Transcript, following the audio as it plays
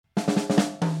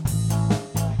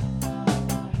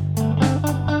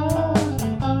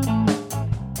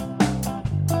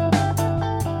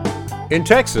In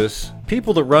Texas,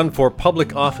 people that run for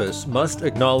public office must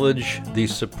acknowledge the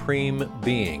supreme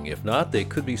being. If not, they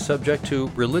could be subject to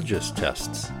religious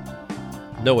tests.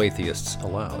 No atheists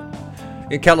allowed.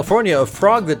 In California, a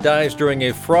frog that dies during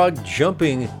a frog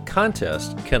jumping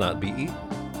contest cannot be eaten,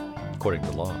 according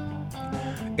to law.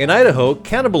 In Idaho,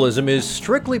 cannibalism is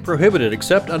strictly prohibited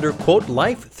except under, quote,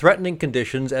 life-threatening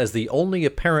conditions as the only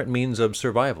apparent means of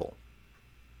survival.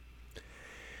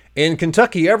 In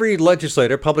Kentucky, every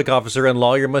legislator, public officer, and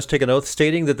lawyer must take an oath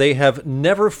stating that they have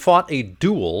never fought a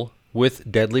duel with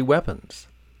deadly weapons.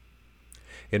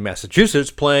 In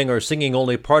Massachusetts, playing or singing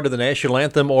only part of the national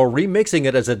anthem or remixing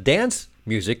it as a dance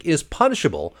music is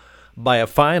punishable by a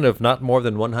fine of not more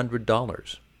than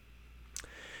 $100.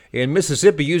 In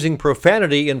Mississippi, using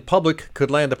profanity in public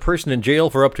could land a person in jail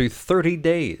for up to 30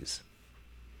 days.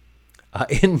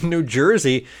 In New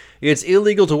Jersey, it's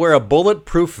illegal to wear a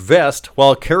bulletproof vest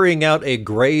while carrying out a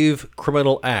grave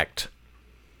criminal act.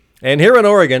 And here in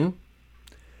Oregon,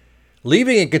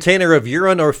 leaving a container of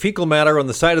urine or fecal matter on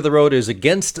the side of the road is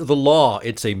against the law.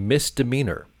 It's a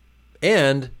misdemeanor.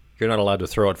 And you're not allowed to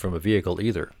throw it from a vehicle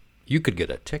either. You could get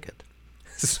a ticket.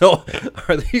 So,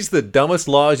 are these the dumbest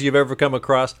laws you've ever come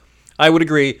across? I would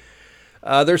agree.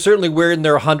 They're certainly weird, and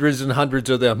there are hundreds and hundreds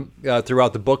of them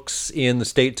throughout the books in the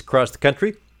states across the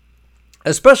country,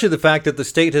 especially the fact that the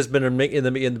state has been in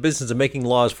the business of making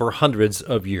laws for hundreds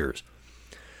of years.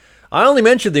 I only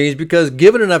mention these because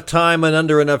given enough time and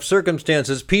under enough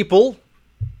circumstances, people,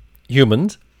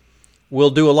 humans, will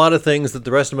do a lot of things that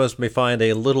the rest of us may find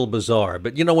a little bizarre.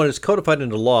 But, you know, when it's codified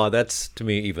into law, that's, to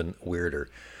me, even weirder.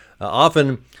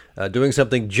 Often, doing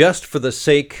something just for the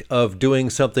sake of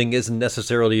doing something isn't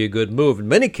necessarily a good move. In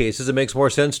many cases, it makes more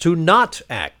sense to not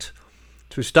act,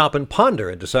 to stop and ponder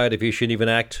and decide if you should even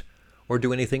act or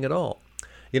do anything at all.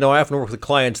 You know, I often work with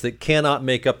clients that cannot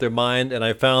make up their mind, and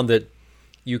I found that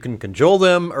you can cajole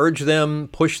them, urge them,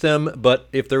 push them, but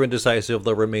if they're indecisive,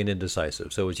 they'll remain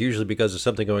indecisive. So it's usually because of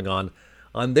something going on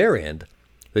their end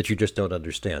that you just don't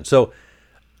understand. So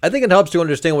I think it helps to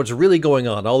understand what's really going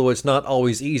on, although it's not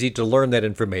always easy to learn that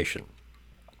information.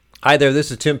 Hi there, this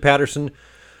is Tim Patterson,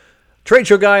 Trade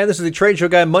Show Guy, and this is the Trade Show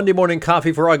Guy Monday Morning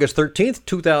Coffee for August 13th,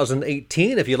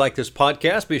 2018. If you like this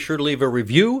podcast, be sure to leave a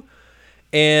review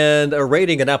and a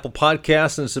rating at Apple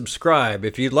Podcasts and subscribe.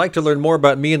 If you'd like to learn more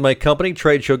about me and my company,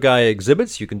 Trade Show Guy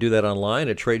Exhibits, you can do that online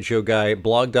at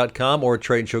tradeshowguyblog.com or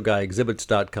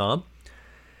tradeshowguyexhibits.com.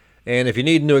 And if you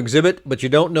need a new exhibit, but you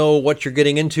don't know what you're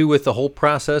getting into with the whole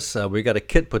process, we got a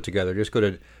kit put together. Just go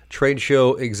to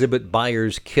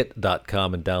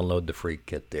tradeshowexhibitbuyerskit.com and download the free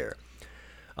kit there.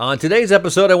 On today's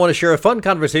episode, I want to share a fun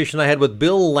conversation I had with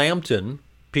Bill Lampton,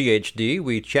 PhD.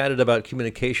 We chatted about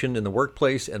communication in the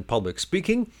workplace and public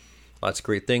speaking. Lots of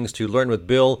great things to learn with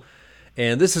Bill.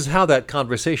 And this is how that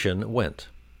conversation went.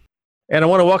 And I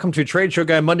want to welcome to Trade Show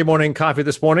Guy Monday Morning Coffee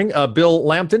this morning, Bill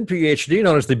Lampton, PhD,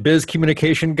 known as the Biz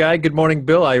Communication Guy. Good morning,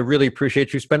 Bill. I really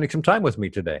appreciate you spending some time with me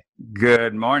today.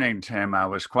 Good morning, Tim. I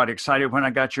was quite excited when I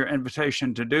got your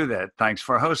invitation to do that. Thanks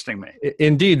for hosting me.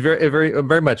 Indeed, very, very,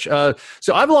 very much. So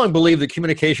I've long believed that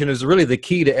communication is really the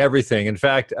key to everything. In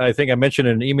fact, I think I mentioned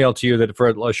in an email to you that for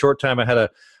a short time I had a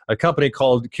company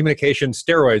called Communication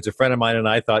Steroids. A friend of mine and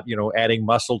I thought, adding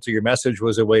muscle to your message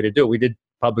was a way to do it. We did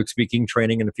public speaking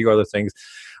training and a few other things.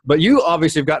 But you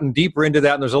obviously have gotten deeper into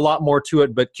that, and there's a lot more to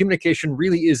it, but communication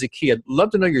really is a key. I'd love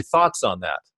to know your thoughts on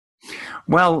that.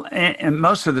 Well, and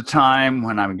most of the time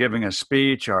when I'm giving a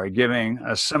speech or giving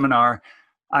a seminar,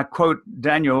 I quote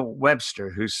Daniel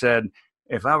Webster, who said,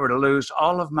 if I were to lose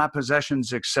all of my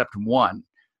possessions except one,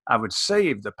 I would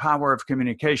save the power of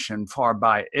communication, for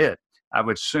by it, I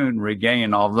would soon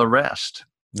regain all the rest.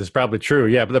 That's probably true,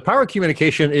 yeah. But the power of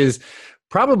communication is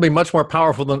probably much more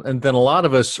powerful than a lot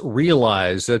of us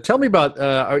realize. Tell me about,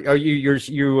 are you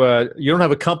don't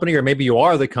have a company, or maybe you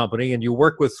are the company, and you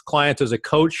work with clients as a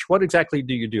coach. What exactly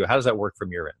do you do? How does that work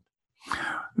from your end?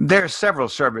 There are several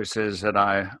services that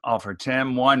I offer,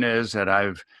 Tim. One is that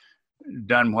I've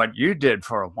done what you did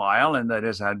for a while, and that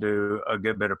is I do a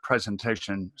good bit of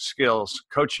presentation skills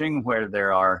coaching, where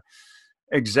there are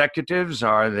executives,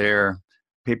 are there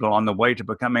people on the way to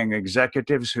becoming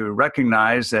executives who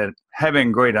recognize that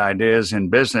having great ideas in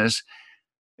business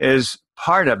is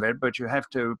part of it, but you have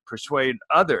to persuade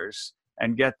others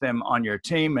and get them on your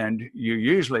team. And you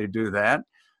usually do that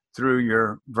through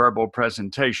your verbal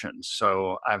presentations.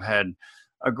 So I've had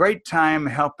a great time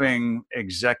helping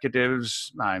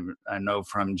executives. I know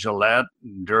from Gillette,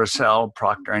 Duracell,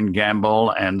 Procter &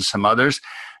 Gamble, and some others.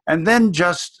 And then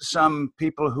just some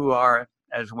people who are,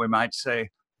 as we might say,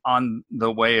 on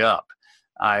the way up.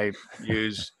 I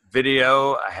use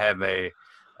video. I have a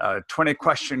 20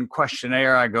 question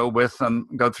questionnaire I go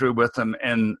through with them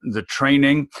in the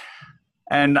training.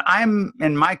 And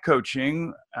in my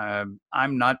coaching,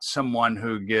 I'm not someone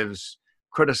who gives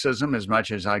criticism as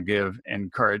much as I give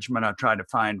encouragement. I try to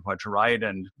find what's right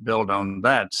and build on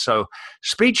that. So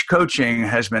speech coaching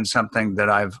has been something that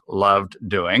I've loved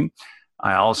doing.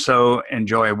 I also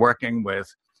enjoy working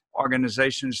with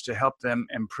organizations to help them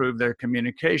improve their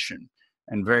communication.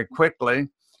 And very quickly,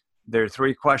 there are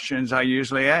 3 questions I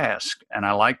usually ask, and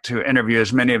I like to interview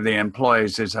as many of the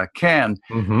employees as I can.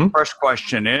 Mm-hmm. First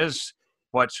question is,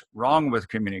 what's wrong with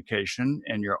communication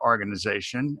in your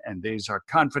organization? And these are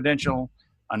confidential,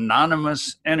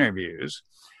 anonymous interviews.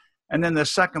 And then the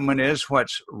second one is,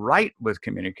 what's right with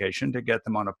communication, to get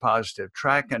them on a positive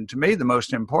track. And to me, the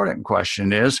most important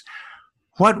question is,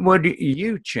 what would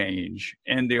you change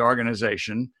in the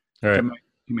organization to make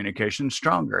communication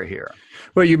stronger here?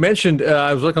 Well, you mentioned,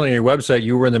 I was looking on your website,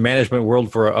 you were in the management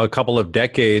world for a couple of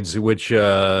decades, which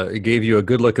gave you a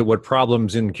good look at what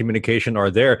problems in communication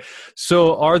are there.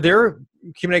 So are there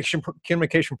communication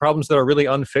problems that are really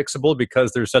unfixable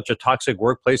because there's such a toxic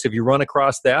workplace? Have you run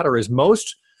across that? Or is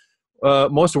most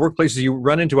of the workplaces you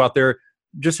run into out there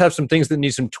just have some things that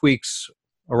need some tweaks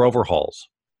or overhauls?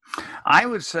 I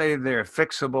would say they're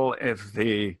fixable if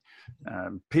the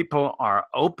people are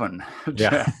open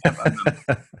to having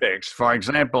them fixed. For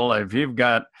example, if you've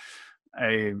got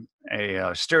a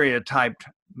stereotyped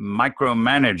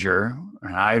micromanager,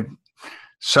 and I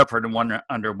suffered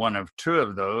under one of 2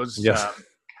 of those,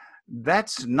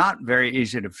 that's not very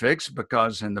easy to fix,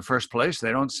 because in the first place,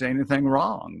 they don't see anything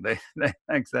wrong. They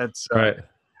think that's right.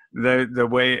 The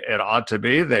way it ought to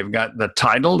be. They've got the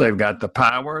title, they've got the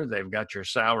power, they've got your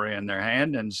salary in their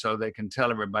hand, and so they can tell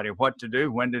everybody what to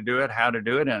do, when to do it, how to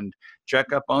do it, and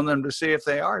check up on them to see if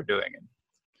they are doing it.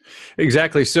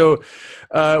 Exactly. So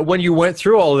when you went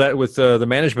through all of that with the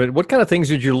management, what kind of things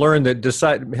did you learn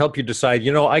that help you decide,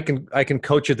 I can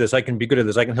coach at this, I can be good at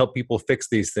this, I can help people fix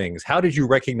these things? How did you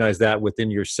recognize that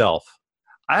within yourself?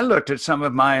 I looked at some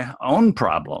of my own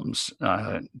problems,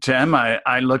 Tim.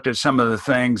 I looked at some of the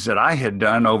things that I had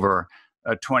done over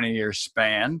a 20-year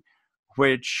span,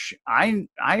 which I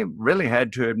really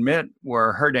had to admit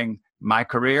were hurting my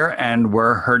career and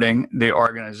were hurting the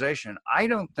organization. I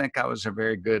don't think I was a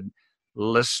very good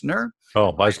listener. Oh,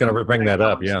 I was going to bring that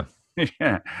up, yeah.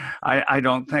 Yeah, I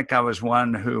don't think I was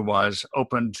one who was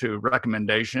open to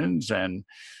recommendations and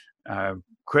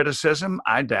criticism.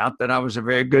 I doubt that I was a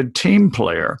very good team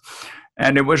player.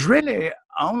 And it was really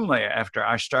only after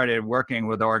I started working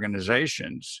with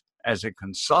organizations as a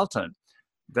consultant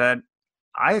that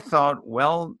I thought,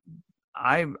 well,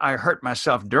 I hurt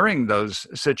myself during those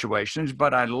situations,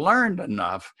 but I learned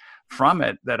enough from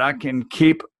it that I can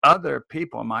keep other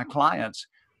people, my clients,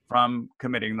 from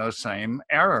committing those same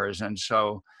errors. And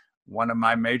so one of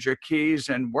my major keys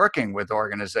in working with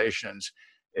organizations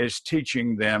is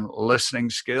teaching them listening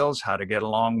skills, how to get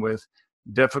along with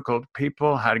difficult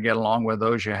people, how to get along with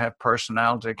those you have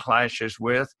personality clashes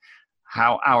with,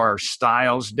 how our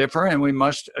styles differ, and we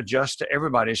must adjust to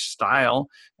everybody's style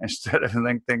instead of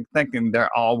thinking they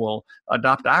all will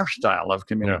adopt our style of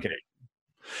communication.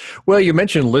 Well, you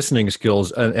mentioned listening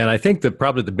skills, and I think that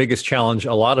probably the biggest challenge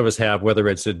a lot of us have, whether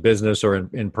it's in business or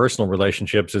in personal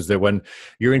relationships, is that when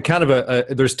you're in kind of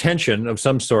there's tension of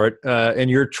some sort, and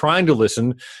you're trying to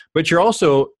listen, but you're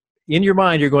also, in your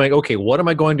mind, you're going, okay, what am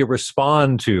I going to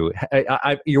respond to?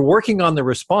 You're working on the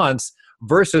response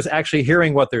versus actually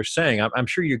hearing what they're saying. I'm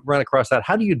sure you run across that.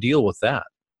 How do you deal with that?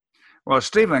 Well,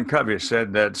 Stephen Covey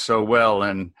said that so well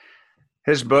in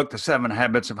his book, The 7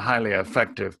 Habits of Highly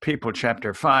Effective People,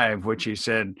 Chapter 5, which he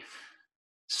said,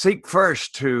 seek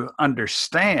first to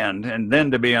understand and then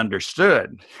to be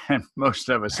understood. And most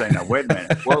of us say, now, wait a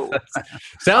minute. Whoa.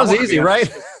 Sounds easy,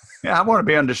 right? Yeah, I want to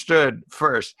be understood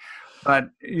first. But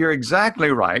you're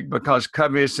exactly right, because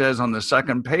Covey says on the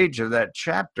second page of that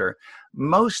chapter,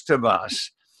 most of us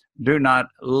do not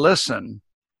listen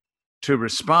to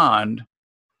respond.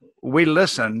 We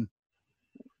listen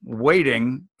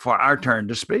waiting for our turn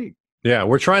to speak. Yeah,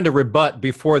 we're trying to rebut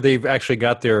before they've actually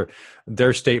got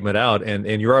their statement out,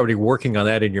 and you're already working on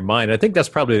that in your mind. I think that's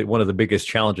probably one of the biggest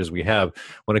challenges we have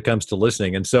when it comes to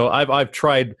listening. And so I've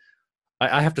tried.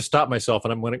 I have to stop myself,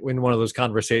 and I'm in one of those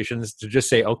conversations to just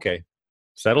say, okay,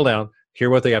 settle down,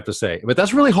 hear what they have to say. But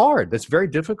that's really hard. That's very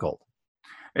difficult.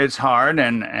 It's hard,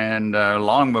 and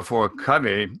long before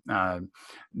Covey,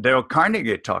 Dale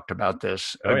Carnegie talked about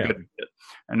this a good bit.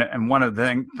 And one of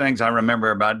the things I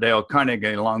remember about Dale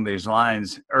Carnegie along these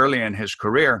lines, early in his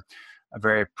career, a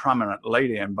very prominent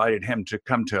lady invited him to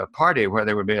come to a party where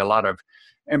there would be a lot of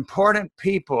important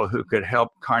people who could help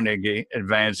Carnegie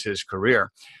advance his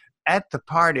career. At the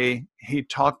party, he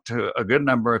talked to a good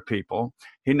number of people.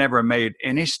 He never made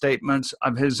any statements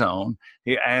of his own.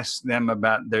 He asked them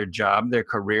about their job, their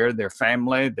career, their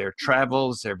family, their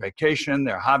travels, their vacation,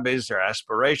 their hobbies, their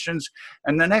aspirations.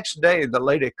 And the next day, the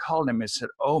lady called him and said,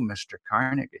 "Oh, Mr.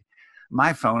 Carnegie,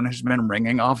 my phone has been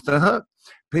ringing off the hook.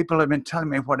 People have been telling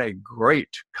me what a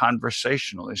great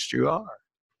conversationalist you are."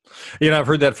 I've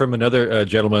heard that from another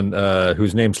gentleman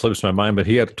whose name slips my mind, but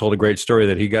he had told a great story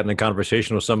that he got in a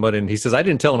conversation with somebody, and he says, I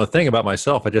didn't tell him a thing about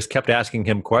myself. I just kept asking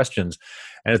him questions.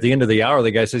 And at the end of the hour,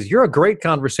 the guy says, "You're a great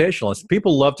conversationalist.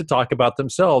 People love to talk about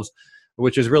themselves,"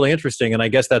 which is really interesting. And I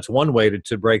guess that's one way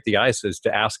to break the ice, is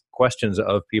to ask questions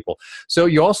of people. So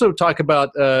you also talk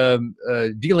about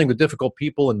dealing with difficult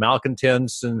people and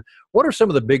malcontents. And what are some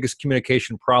of the biggest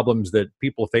communication problems that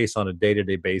people face on a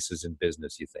day-to-day basis in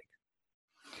business, you think?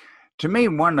 To me,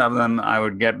 one of them, I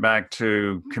would get back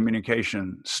to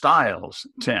communication styles,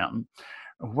 Tim,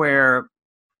 where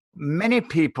many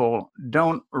people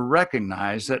don't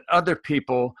recognize that other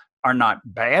people are not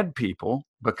bad people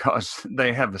because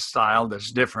they have a style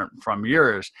that's different from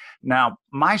yours. Now,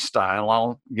 my style,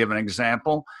 I'll give an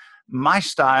example. My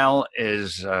style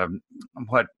is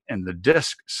what in the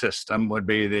DISC system would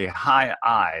be the high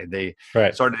I, the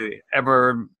Right. sort of the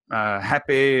ever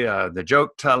happy, the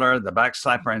joke teller, the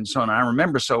backslapper, and so on. I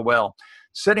remember so well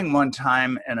sitting one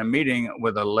time in a meeting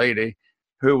with a lady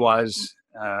who was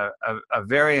a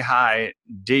very high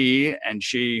D, and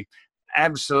she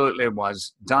absolutely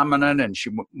was dominant, and she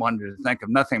wanted to think of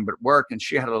nothing but work. And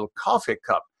she had a little coffee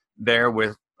cup there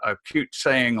with a cute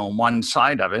saying on one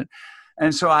side of it.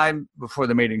 And so before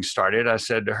the meeting started, I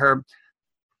said to her,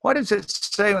 "What does it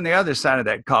say on the other side of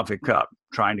that coffee cup?"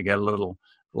 Trying to get a little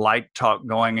light talk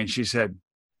going. And she said,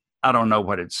 "I don't know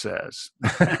what it says."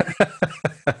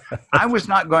 I was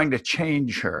not going to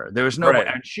change her. There was no, Right.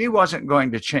 and she wasn't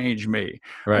going to change me.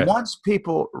 Right. Once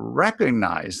people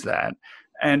recognize that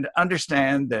and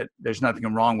understand that there's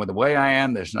nothing wrong with the way I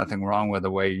am, there's nothing wrong with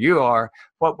the way you are,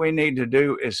 what we need to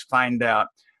do is find out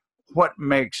what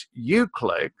makes you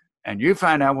click, and you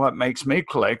find out what makes me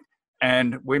click,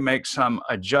 and we make some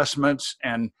adjustments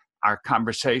in our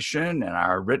conversation and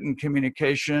our written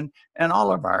communication and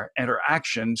all of our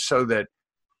interactions so that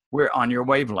we're on your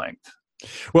wavelength.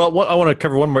 Well, I want to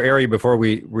cover one more area before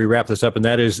we wrap this up, and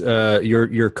that is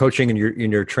your coaching and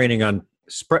your training on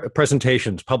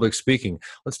presentations, public speaking.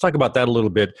 Let's talk about that a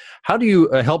little bit. How do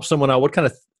you help someone out? What kind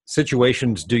of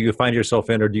situations do you find yourself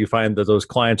in, or do you find that those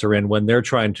clients are in when they're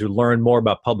trying to learn more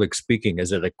about public speaking?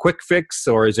 Is it a quick fix,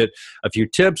 or is it a few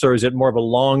tips, or is it more of a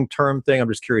long-term thing? I'm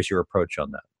just curious your approach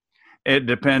on that. It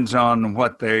depends on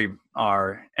what they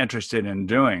are interested in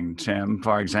doing, Tim.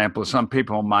 For example, some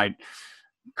people might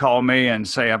call me and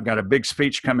say, "I've got a big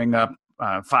speech coming up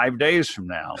 5 days from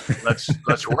now.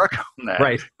 Let's work on that."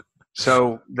 Right.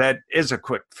 So that is a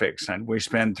quick fix, and we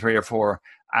spend 3 or 4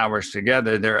 hours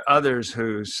together. There are others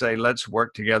who say, "Let's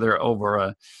work together over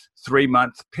a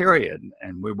 3-month period,"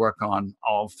 and we work on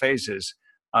all phases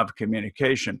of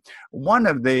communication. One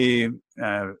of the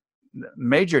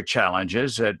major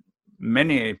challenges that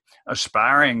many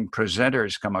aspiring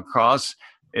presenters come across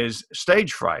is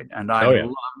stage fright, and I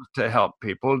love to help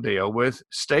people deal with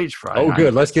stage fright. Oh,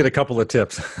 good. Let's get a couple of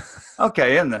tips.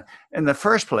 Okay, in the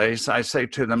first place, I say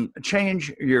to them,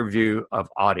 change your view of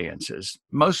audiences.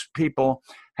 Most people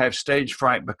have stage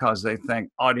fright because they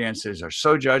think audiences are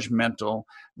so judgmental,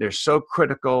 they're so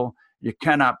critical, you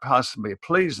cannot possibly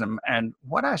please them. And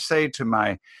what I say to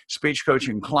my speech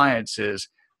coaching clients is,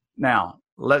 now,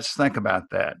 let's think about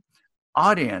that.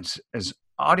 Audiences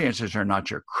are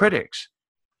not your critics.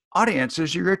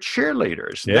 Audiences are your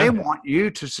cheerleaders. Yeah. They want you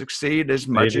to succeed as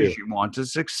much as you want to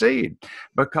succeed,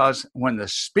 because when the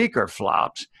speaker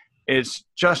flops, it's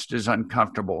just as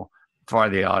uncomfortable for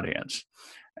the audience.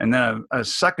 And then a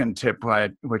second tip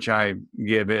which I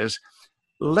give is,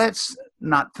 let's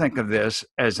not think of this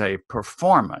as a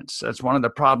performance. That's one of the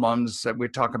problems that we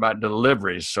talk about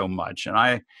delivery so much. And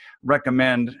I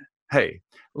recommend, hey,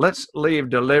 let's leave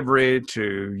delivery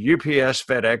to UPS,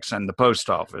 FedEx, and the post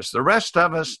office. The rest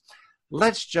of us,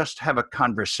 let's just have a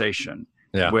conversation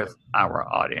with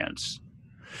our audience.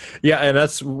 Yeah, and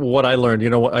that's what I learned.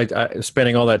 I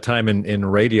spending all that time in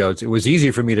radio, it was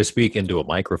easy for me to speak into a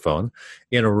microphone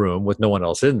in a room with no one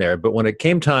else in there. But when it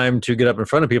came time to get up in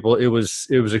front of people, it was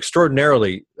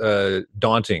extraordinarily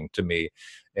daunting to me.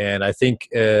 And I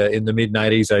think in the mid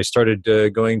 '90s, I started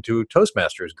going to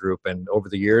Toastmasters group, and over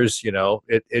the years,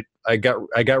 I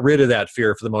got rid of that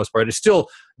fear for the most part. It still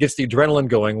gets the adrenaline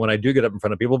going when I do get up in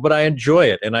front of people, but I enjoy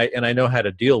it, and I know how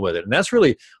to deal with it. And that's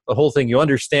really the whole thing. You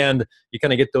understand, you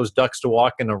kind of get those ducks to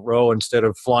walk in a row instead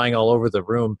of flying all over the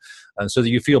room, and so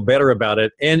that you feel better about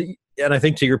it. And I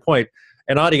think, to your point,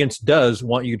 an audience does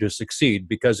want you to succeed,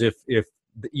 because if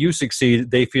you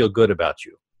succeed, they feel good about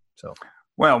you. So.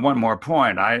 Well, one more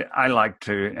point. I like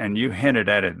to, and you hinted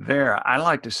at it there, I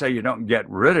like to say you don't get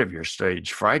rid of your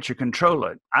stage fright, you control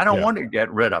it. I don't want to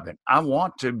get rid of it. I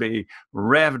want to be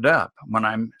revved up when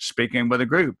I'm speaking with a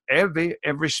group.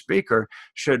 Every speaker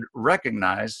should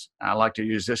recognize, I like to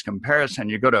use this comparison,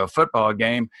 you go to a football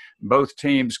game, both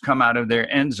teams come out of their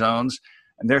end zones,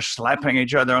 and they're slapping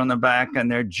each other on the back, and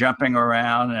they're jumping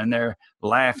around, and they're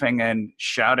laughing and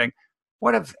shouting.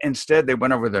 What if instead they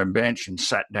went over their bench and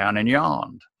sat down and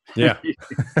yawned? Yeah.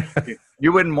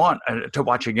 You wouldn't want to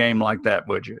watch a game like that,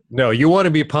 would you? No, you want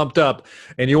to be pumped up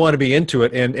and you want to be into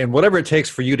it, and whatever it takes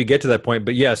for you to get to that point.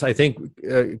 But yes, I think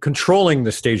controlling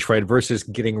the stage fright versus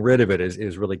getting rid of it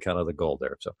is really kind of the goal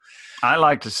there. So I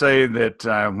like to say that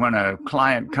when a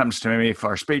client comes to me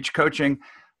for speech coaching,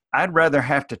 I'd rather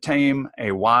have to tame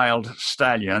a wild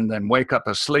stallion than wake up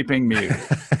a sleeping mule.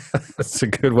 That's a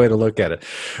good way to look at it.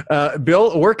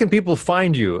 Bill, where can people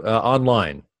find you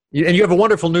online? And you have a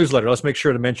wonderful newsletter. Let's make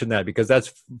sure to mention that, because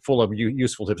that's full of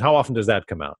useful tips. How often does that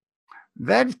come out?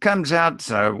 That comes out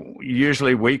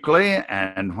usually weekly.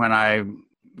 And when I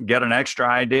get an extra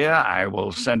idea, I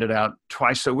will send it out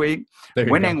twice a week.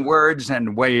 Winning Words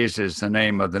and Ways is the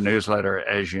name of the newsletter.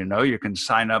 As you know, you can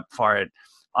sign up for it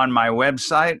on my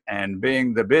website. And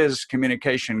being the biz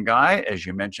communication guy, as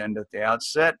you mentioned at the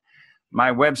outset, my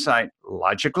website,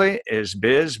 logically, is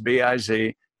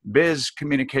B-I-Z,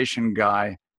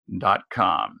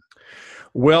 bizcommunicationguy.com.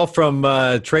 Well, from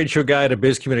trade show guy to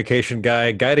biz communication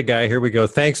guy, guy to guy, here we go.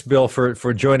 Thanks, Bill,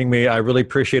 for joining me. I really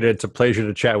appreciate it. It's a pleasure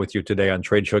to chat with you today on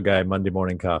Trade Show Guy Monday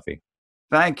Morning Coffee.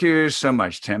 Thank you so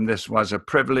much, Tim. This was a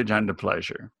privilege and a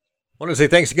pleasure. I want to say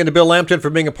thanks again to Bill Lampton for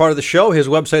being a part of the show. His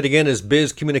website, again, is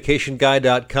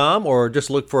bizcommunicationguy.com, or just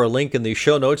look for a link in the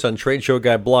show notes on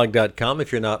tradeshowguyblog.com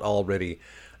if you're not already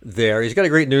there. He's got a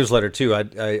great newsletter, too.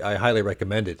 I highly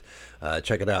recommend it.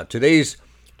 Check it out. Today's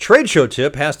trade show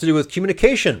tip has to do with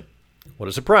communication. What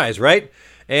a surprise, right?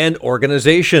 And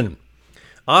organization.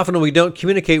 Often we don't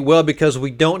communicate well because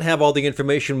we don't have all the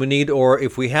information we need, or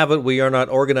if we have it, we are not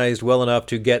organized well enough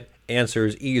to get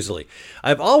answers easily.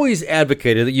 I've always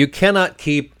advocated that you cannot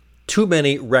keep too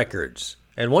many records.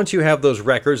 And once you have those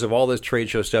records of all this trade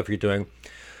show stuff you're doing,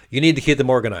 you need to keep them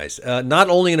organized. Not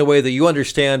only in a way that you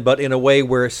understand, but in a way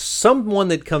where someone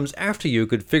that comes after you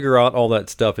could figure out all that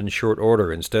stuff in short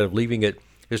order, instead of leaving it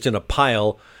just in a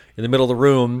pile in the middle of the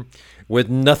room with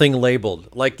nothing labeled,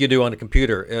 like you do on a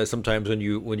computer sometimes when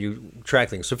you track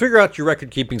things. So figure out your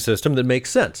record-keeping system that makes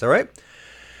sense, all right?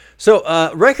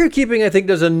 So record keeping, I think,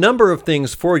 does a number of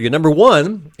things for you. Number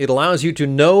one, it allows you to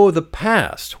know the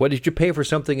past. What did you pay for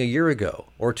something a year ago,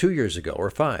 or 2 years ago, or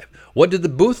 5? What did the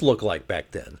booth look like back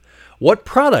then? What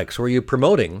products were you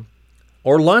promoting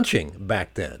or launching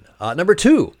back then? Number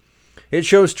two, it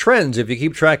shows trends. If you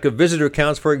keep track of visitor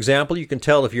counts, for example, you can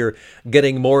tell if you're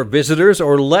getting more visitors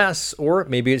or less, or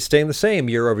maybe it's staying the same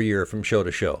year over year from show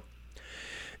to show.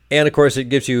 And, of course, it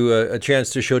gives you a chance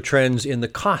to show trends in the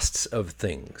costs of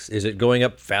things. Is it going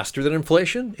up faster than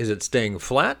inflation? Is it staying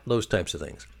flat? Those types of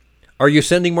things. Are you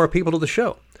sending more people to the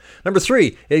show? Number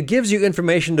three, it gives you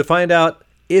information to find out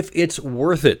if it's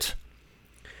worth it.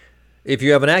 If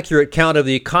you have an accurate count of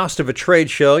the cost of a trade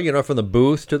show, from the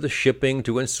booth to the shipping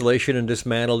to installation and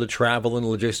dismantle to travel and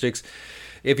logistics,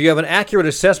 if you have an accurate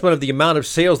assessment of the amount of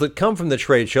sales that come from the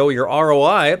trade show, your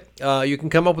ROI, you can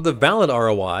come up with a valid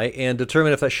ROI and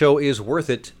determine if that show is worth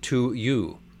it to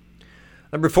you.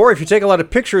 Number four, if you take a lot of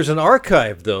pictures and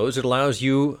archive those, it allows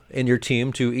you and your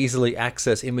team to easily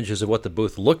access images of what the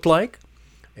booth looked like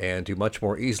and to much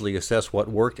more easily assess what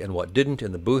worked and what didn't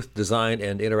in the booth design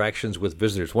and interactions with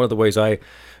visitors. One of the ways I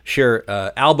share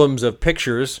albums of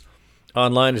pictures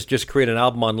online is just create an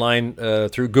album online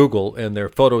through Google in their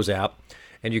Photos app.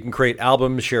 And you can create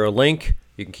albums, share a link.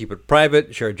 You can keep it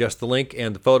private, share just the link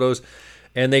and the photos.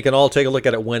 And they can all take a look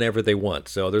at it whenever they want.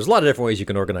 So there's a lot of different ways you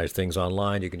can organize things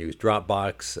online. You can use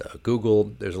Dropbox, Google.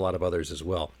 There's a lot of others as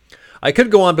well. I could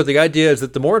go on, but the idea is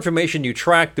that the more information you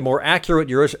track, the more accurate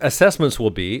your assessments will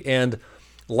be. And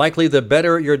likely the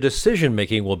better your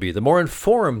decision-making will be, the more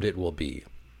informed it will be.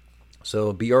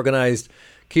 So be organized,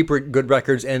 keep good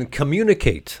records, and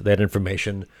communicate that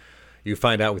information you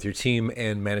find out with your team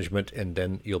and management, and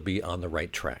then you'll be on the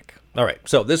right track. All right,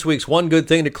 so this week's one good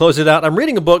thing to close it out. I'm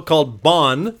reading a book called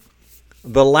Bon,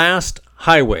 The Last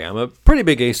Highway. I'm a pretty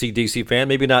big AC/DC fan,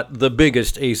 maybe not the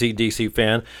biggest AC/DC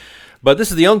fan, but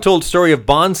this is the untold story of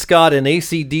Bon Scott and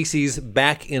AC/DC's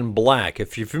Back in Black.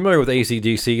 If you're familiar with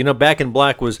AC/DC, you know Back in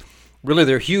Black was really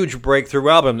their huge breakthrough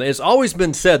album. It's always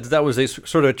been said that was a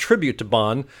sort of a tribute to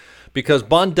Bon, because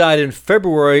Bon died in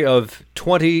February of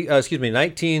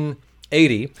 1980,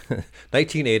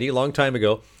 1980, a long time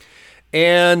ago.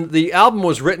 And the album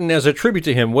was written as a tribute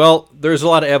to him. Well, there's a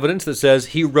lot of evidence that says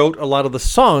he wrote a lot of the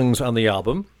songs on the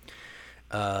album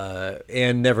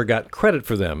and never got credit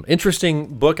for them.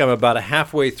 Interesting book. I'm about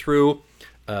halfway through.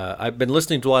 I've been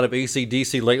listening to a lot of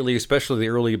AC/DC lately, especially the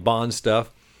early Bon stuff.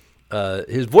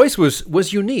 His voice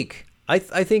was unique. I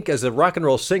think as a rock and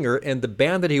roll singer, and the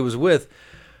band that he was with,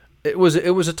 it was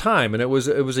a time, and it was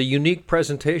a unique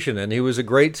presentation, and he was a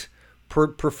great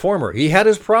performer. He had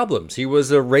his problems. He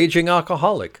was a raging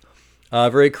alcoholic, a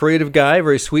very creative guy,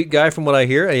 very sweet guy from what I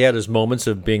hear. He had his moments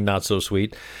of being not so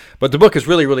sweet, but the book is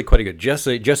really, really quite good.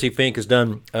 Jesse Fink has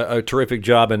done a terrific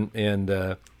job,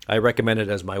 and I recommend it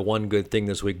as my one good thing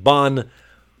this week. Bon,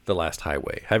 The Last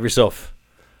Highway. Have yourself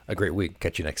a great week.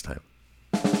 Catch you next time.